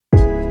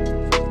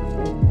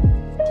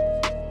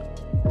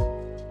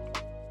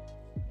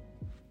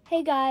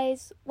Hey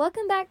guys,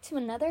 welcome back to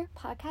another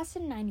Podcast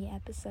in 90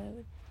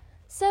 episode.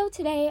 So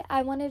today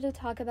I wanted to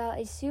talk about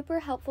a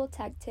super helpful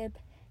tech tip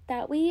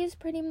that we use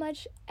pretty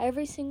much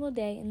every single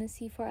day in the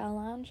C4L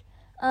Lounge.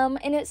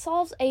 And it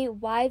solves a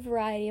wide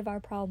variety of our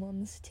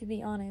problems, to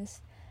be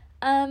honest.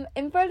 And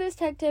for this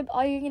tech tip,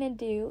 all you're going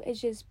to do is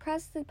just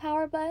press the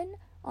power button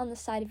on the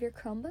side of your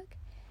Chromebook,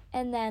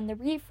 and then the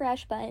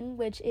refresh button,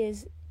 which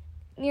is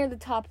near the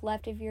top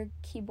left of your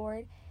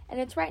keyboard,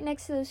 and it's right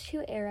next to those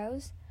two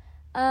arrows.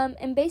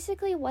 And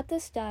basically what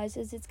this does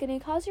is it's going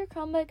to cause your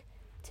Chromebook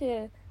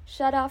to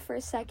shut off for a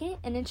second,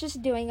 and it's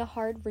just doing a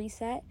hard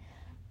reset.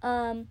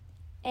 And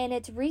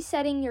it's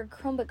resetting your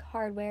Chromebook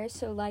hardware,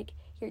 so like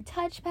your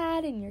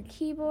touchpad and your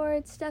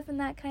keyboard, stuff in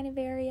that kind of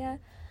area.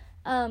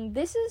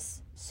 This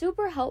is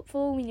super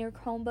helpful when your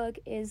Chromebook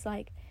is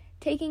like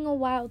taking a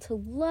while to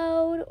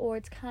load, or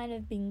it's kind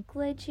of being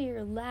glitchy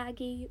or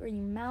laggy, or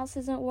your mouse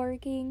isn't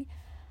working.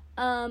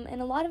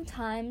 And a lot of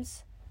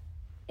times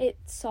it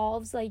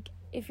solves, like,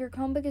 if your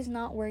Chromebook is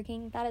not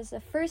working, that is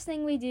the first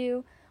thing we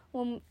do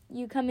when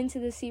you come into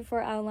the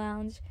C4L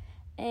Lounge.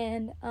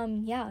 And,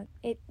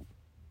 it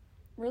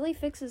really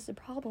fixes the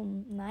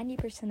problem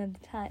 90% of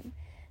the time.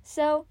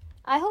 So,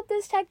 I hope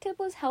this tech tip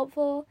was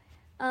helpful.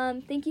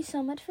 Thank you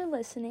so much for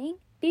listening.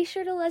 Be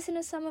sure to listen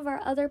to some of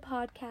our other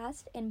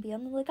podcasts and be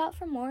on the lookout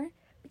for more,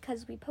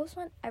 because we post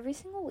one every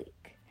single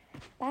week.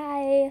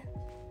 Bye!